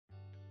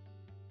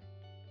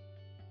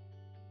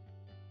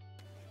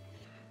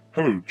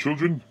Hello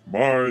children,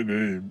 my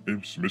name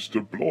is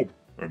Mr. Blob,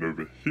 and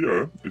over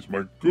here is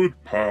my good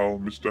pal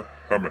Mr.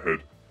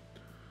 Hammerhead.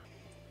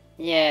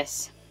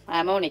 Yes,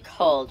 I'm only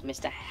called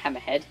Mr.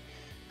 Hammerhead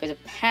because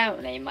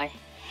apparently my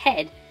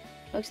head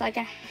looks like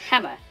a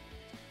hammer.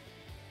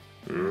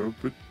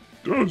 It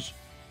does.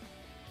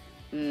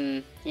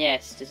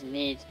 Yes, doesn't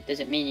mean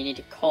you need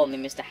to call me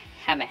Mr.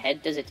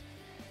 Hammerhead, does it?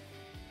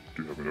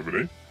 Do you have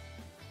another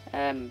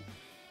name?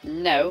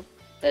 No.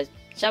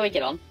 Shall we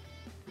get on?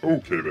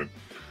 Okay then.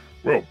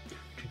 Well,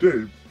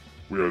 today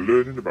we are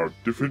learning about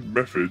different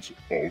methods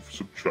of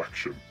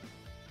subtraction.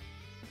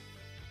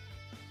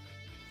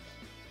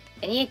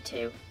 In Year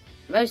 2,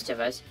 most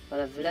of us will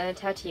have learned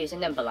how to use a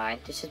number line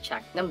to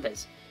subtract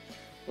numbers.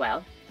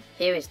 Well,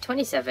 here is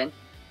 27,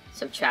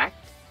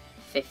 subtract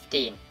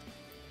 15.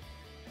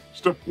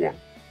 Step 1.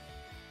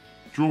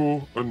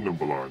 Draw a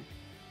number line.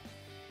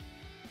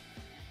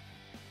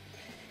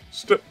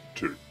 Step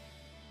 2.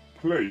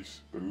 Place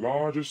the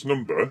largest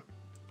number,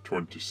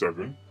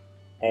 27,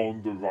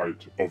 on the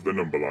right of the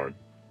number line.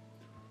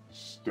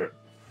 Step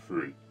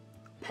 3.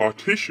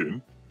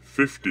 Partition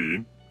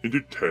 15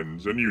 into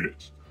tens and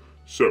units.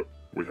 So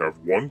we have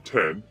 1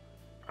 10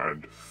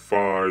 and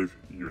 5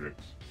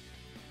 units.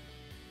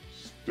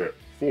 Step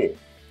 4.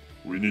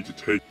 We need to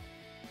take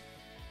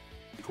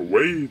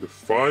away the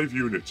 5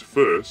 units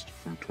first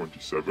from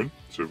 27.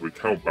 So if we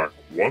count back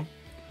 1,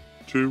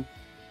 2,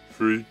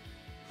 3,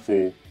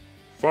 4,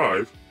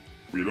 5,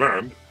 we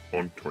land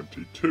on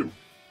 22.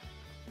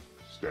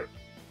 Step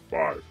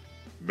 5.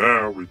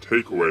 Now we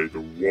take away the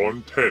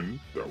 1 10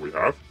 that we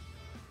have.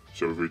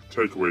 So if we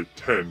take away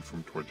 10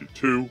 from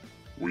 22,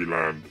 we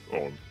land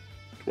on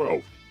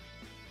 12.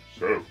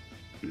 So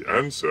the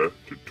answer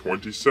to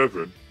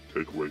 27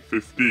 take away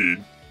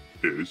 15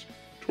 is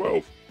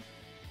 12.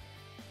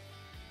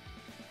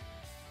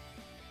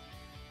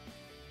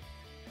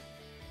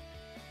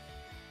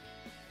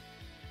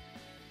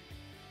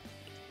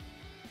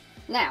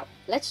 Now,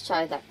 let's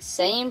try that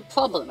same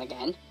problem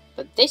again,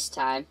 but this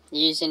time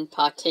using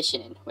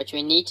partitioning, which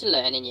we need to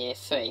learn in Year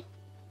 3.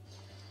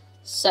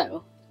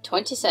 So,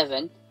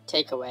 27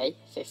 take away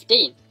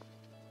 15.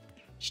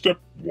 Step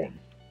 1.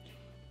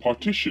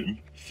 Partition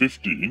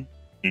 15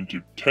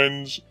 into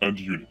tens and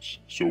units.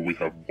 So we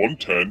have 1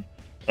 10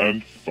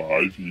 and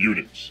 5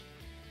 units.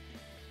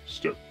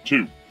 Step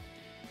 2.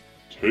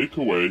 Take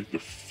away the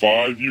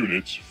 5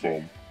 units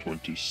from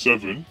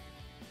 27.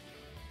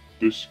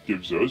 This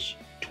gives us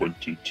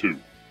 22.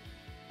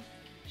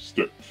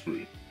 Step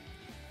 3.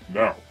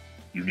 Now,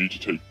 you need to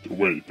take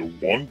away the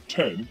 1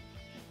 10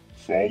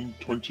 from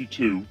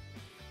 22,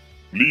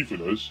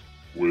 leaving us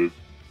with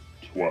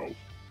 12.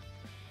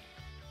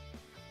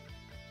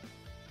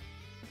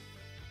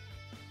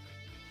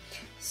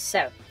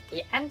 So,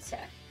 the answer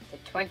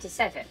to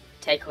 27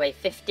 take away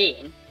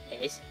 15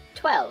 is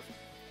 12.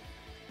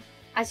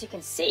 As you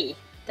can see,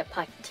 the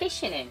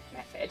partitioning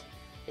method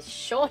is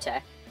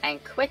shorter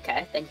and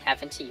quicker than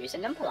having to use a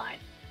number line.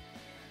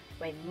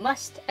 We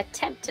must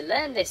attempt to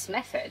learn this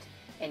method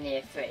in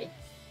Year 3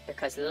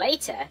 because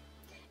later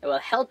it will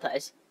help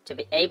us to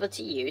be able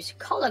to use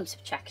column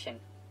subtraction.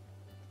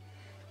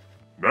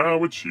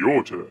 Now it's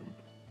your turn.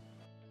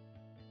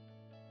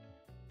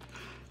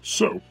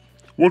 So,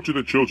 what do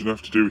the children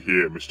have to do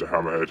here, Mr.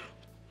 Hammerhead?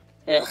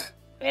 Ugh,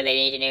 really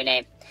need a new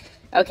name.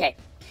 Okay,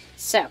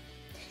 so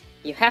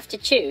you have to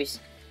choose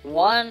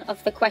one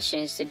of the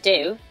questions to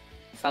do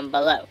from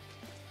below.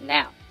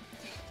 Now,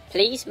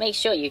 please make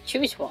sure you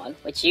choose one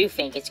which you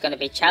think is going to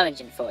be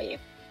challenging for you.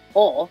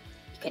 Or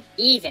you can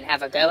even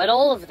have a go at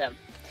all of them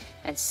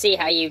and see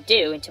how you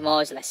do in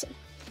tomorrow's lesson.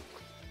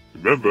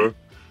 Remember,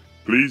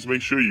 please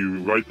make sure you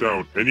write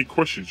down any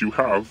questions you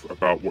have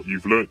about what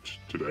you've learnt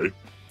today.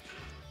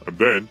 And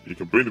then you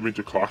can bring them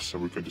into class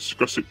and we can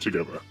discuss it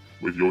together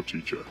with your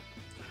teacher.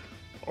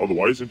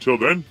 Otherwise, until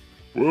then,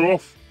 we're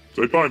off.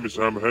 Say bye, Mr.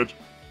 Hammerhead.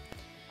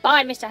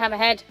 Bye, Mr.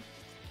 Hammerhead.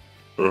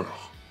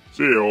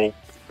 See you all.